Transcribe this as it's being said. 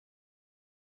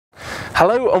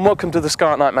Hello and welcome to the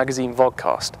Sky at Night magazine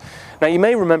vodcast. Now you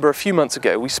may remember a few months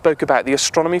ago we spoke about the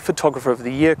Astronomy Photographer of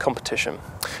the Year competition.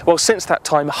 Well, since that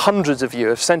time hundreds of you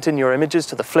have sent in your images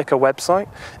to the Flickr website,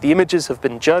 the images have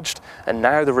been judged and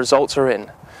now the results are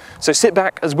in. So sit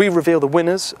back as we reveal the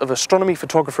winners of Astronomy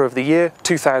Photographer of the Year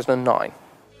 2009.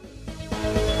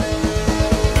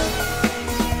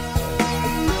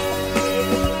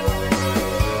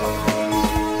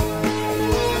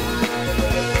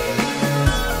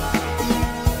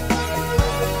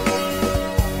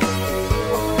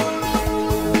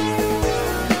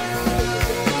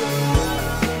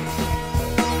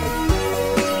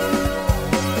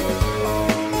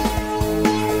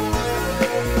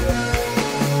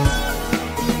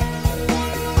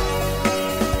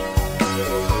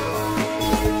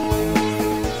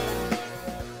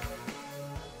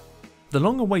 The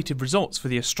long-awaited results for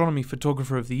the Astronomy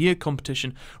Photographer of the Year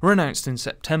competition were announced in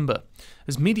September.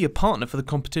 As media partner for the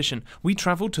competition, we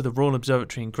travelled to the Royal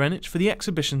Observatory in Greenwich for the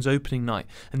exhibition's opening night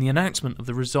and the announcement of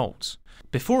the results.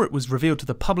 Before it was revealed to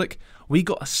the public, we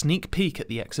got a sneak peek at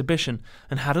the exhibition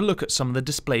and had a look at some of the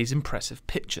display's impressive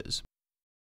pictures.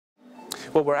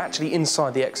 Well, we're actually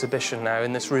inside the exhibition now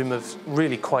in this room of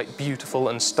really quite beautiful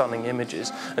and stunning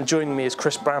images. And joining me is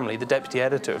Chris Bramley, the Deputy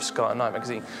Editor of Sky at Night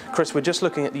magazine. Chris, we're just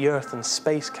looking at the Earth and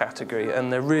Space category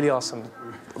and there really are some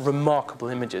remarkable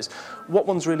images. What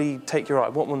ones really take your eye?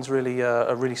 What ones really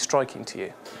are really striking to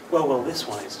you? Well, this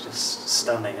one is just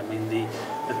stunning. I mean, the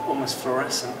almost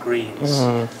fluorescent greens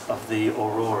of the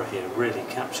aurora here really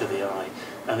capture the eye.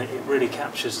 And it really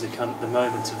captures the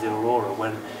moment of the aurora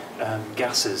when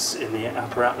gases in the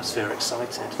upper atmosphere are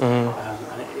excited,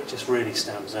 and it just really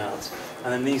stands out.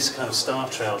 And then these kind of star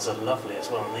trails are lovely as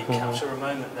well, and they capture a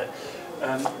moment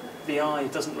that the eye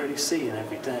doesn't really see in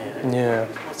every day.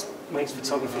 What makes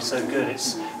photography so good,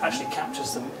 it actually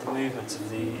captures the movement of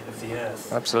the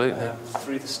Earth. Absolutely.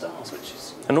 Through the stars, which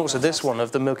is and also this one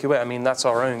of the Milky Way. I mean, that's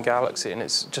our own galaxy, and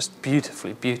it's just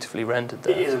beautifully rendered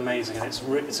there. It is amazing, and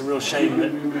it's a real shame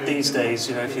that these days,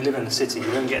 you know, if you live in the city,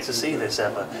 you don't get to see this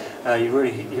ever.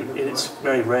 It's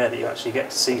very rare that you actually get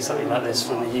to see something like this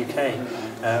from the UK,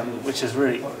 which is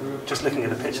really, just looking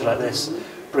at a picture like this,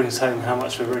 brings home how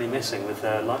much we're really missing with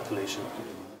light pollution.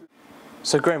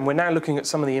 So Graham, we're now looking at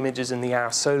some of the images in the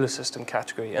Our Solar System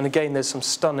category, and again there's some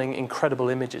stunning, incredible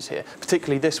images here,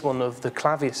 particularly this one of the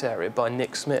Clavius area by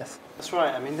Nick Smith. That's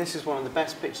right. I mean, this is one of the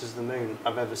best pictures of the moon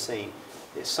I've ever seen.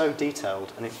 It's so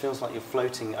detailed and it feels like you're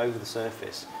floating over the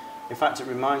surface. In fact, it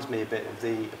reminds me a bit of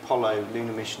the Apollo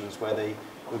lunar missions where they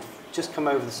would just come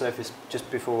over the surface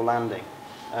just before landing.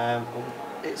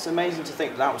 It's amazing to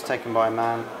think that was taken by a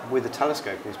man with a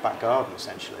telescope in his back garden,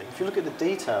 essentially. If you look at the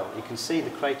detail, you can see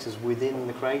the craters within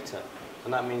the crater,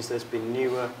 and that means there's been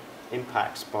newer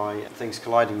impacts by things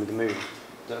colliding with the moon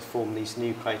that have formed these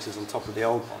new craters on top of the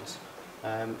old ones.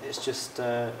 It's just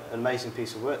an amazing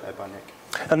piece of work there by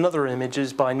Nick. Another image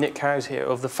is by Nick Howes here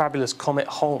of the fabulous comet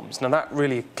Holmes. Now that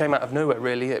really came out of nowhere,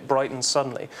 really. It brightened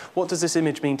suddenly. What does this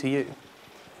image mean to you?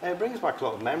 It brings back a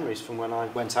lot of memories from when I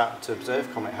went out to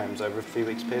observe Comet Holmes over a few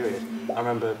weeks period. I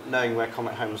remember knowing where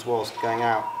Comet Holmes was, going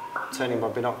out, turning my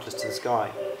binoculars to the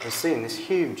sky and seeing this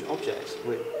huge object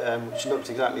which looked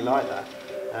exactly like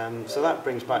that. So that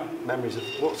brings back memories of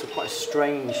what's quite a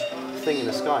strange thing in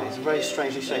the sky. It's a very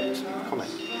strangely shaped comet.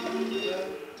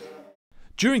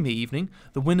 During the evening,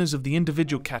 the winners of the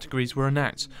individual categories were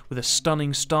announced, with a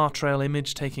stunning star trail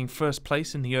image taking first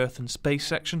place in the Earth and Space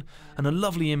section, and a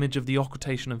lovely image of the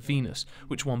occultation of Venus,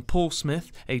 which won Paul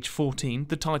Smith, age 14,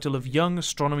 the title of Young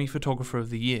Astronomy Photographer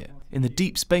of the Year. In the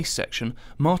Deep Space section,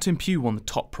 Martin Pugh won the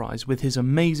top prize with his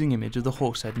amazing image of the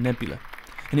Horsehead Nebula.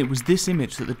 And it was this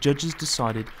image that the judges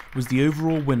decided was the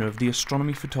overall winner of the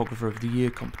Astronomy Photographer of the Year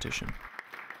competition.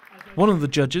 One of the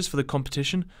judges for the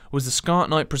competition was the Sky at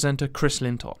Night presenter Chris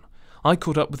Linton. I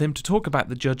caught up with him to talk about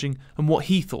the judging and what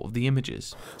he thought of the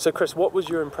images. So Chris, what was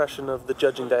your impression of the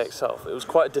judging day itself? It was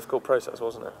quite a difficult process,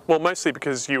 wasn't it? Well, mostly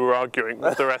because you were arguing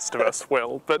with the rest of us,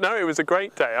 Will. But no, it was a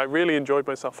great day. I really enjoyed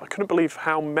myself. I couldn't believe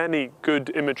how many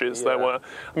good images there were.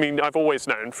 I mean, I've always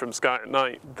known from Sky at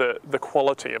Night that the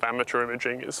quality of amateur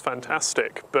imaging is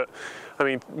fantastic. But, I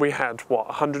mean, we had, what,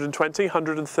 120,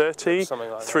 130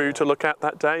 through to look at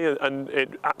that day, and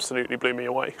it absolutely blew me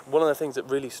away. One of the things that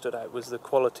really stood out was the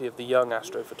quality of the young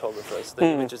astrophotographers. The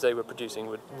images they were producing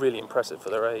were really impressive for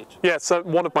their age. Yeah, so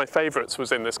one of my favourites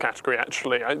was in this category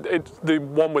actually. The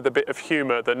one with a bit of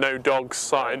humour, the no dogs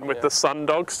sign with the sun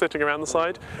dogs sitting around the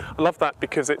side. I love that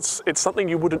because it's something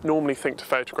you wouldn't normally think to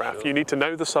photograph. You need to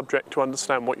know the subject to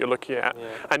understand what you're looking at,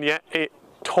 and yet it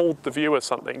told the viewer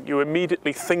something, you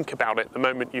immediately think about it the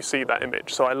moment you see that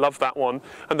image. So I love that one,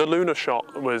 and the lunar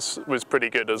shot was pretty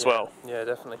good as well. Yeah,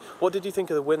 definitely. What did you think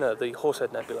of the winner, the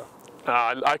Horsehead Nebula?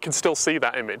 I can still see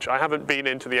that image. I haven't been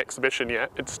into the exhibition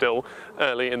yet, it's still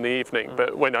early in the evening,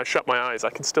 but when I shut my eyes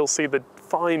I can still see the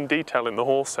fine detail in the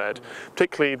horsehead,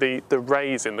 particularly the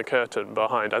rays in the curtain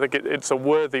behind. I think it's a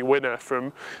worthy winner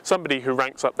from somebody who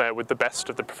ranks up there with the best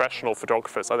of the professional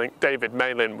photographers. I think David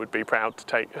Malin would be proud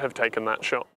to have taken that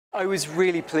shot. I was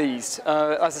really pleased.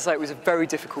 As I say, it was a very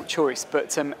difficult choice,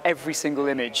 but every single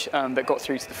image that got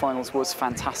through to the finals was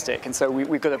fantastic, and so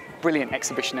we've got a brilliant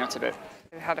exhibition out of it.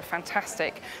 We had a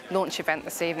fantastic launch event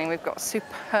this evening. We've got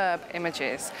superb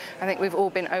images. I think we've all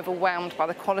been overwhelmed by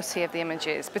the quality of the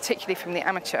images, particularly from the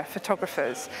amateur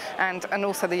photographers and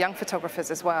also the young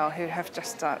photographers as well, who have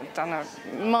just done a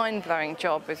mind-blowing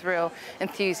job with real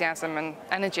enthusiasm and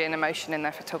energy and emotion in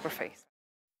their photography.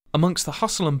 Amongst the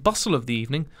hustle and bustle of the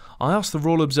evening, I asked the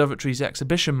Royal Observatory's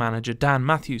exhibition manager Dan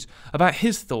Matthews about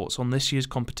his thoughts on this year's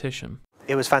competition.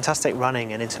 It was fantastic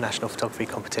running an international photography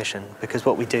competition, because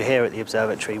what we do here at the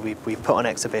observatory, we put on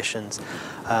exhibitions,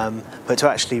 but to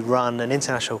actually run an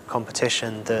international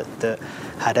competition that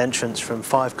had entrants from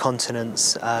 5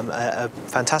 continents, a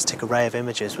fantastic array of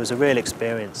images, was a real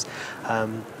experience.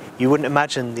 You wouldn't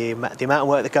imagine the amount of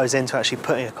work that goes into actually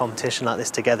putting a competition like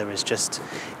this together is just,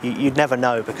 you'd never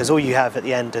know, because all you have at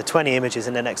the end are 20 images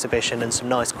in an exhibition and some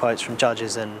nice quotes from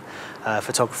judges and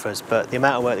photographers, but the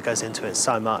amount of work that goes into it is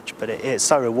so much, but it's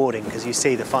so rewarding because you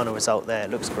see the final result there.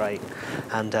 It looks great,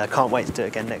 and can't wait to do it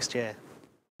again next year.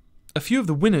 A few of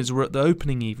the winners were at the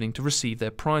opening evening to receive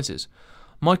their prizes.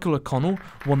 Michael O'Connell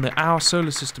won the Our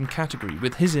Solar System category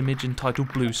with his image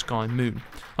entitled Blue Sky Moon.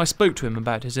 I spoke to him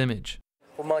about his image.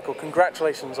 Well, Michael,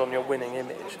 congratulations on your winning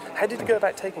image. How did you go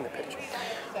about taking the picture?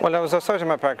 Well, I was outside in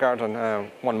my back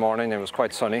garden one morning. It was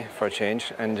quite sunny for a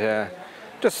change, and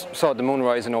just saw the moon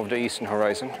rising over the eastern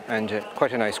horizon, and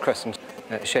quite a nice crescent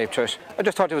shape to it. I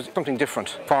just thought it was something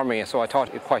different for me, so I thought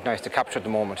it was quite nice to capture the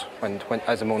moment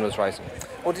as the moon was rising.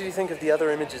 What did you think of the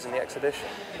other images in the exhibition?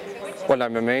 Well,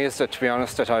 I'm amazed, to be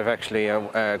honest, that I've actually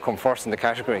come first in the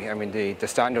category. I mean, the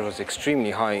standard was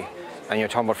extremely high, and you're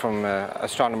talking about from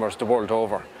astronomers the world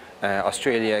over,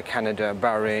 Australia, Canada,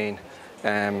 Bahrain.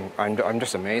 I'm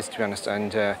just amazed, to be honest,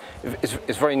 and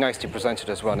it's very nicely presented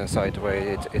as well inside, the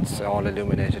way it's all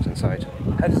illuminated inside.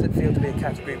 How does it feel to be a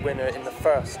category winner in the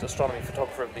first Astronomy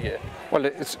Photographer of the Year? Well,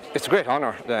 it's a great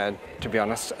honour, to be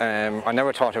honest. I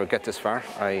never thought I would get this far.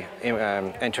 I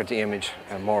entered the image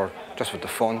more just with the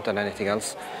fun than anything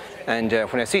else. And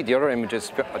when I see the other images,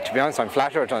 to be honest, I'm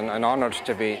flattered and honoured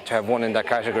to have won in that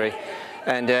category,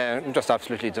 and I'm just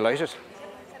absolutely delighted.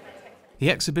 The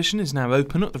exhibition is now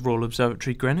open at the Royal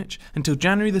Observatory Greenwich until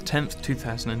January the 10th,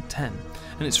 2010,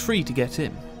 and it's free to get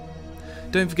in.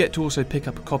 Don't forget to also pick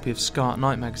up a copy of Sky at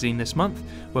Night magazine this month,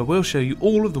 where we'll show you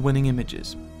all of the winning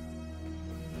images.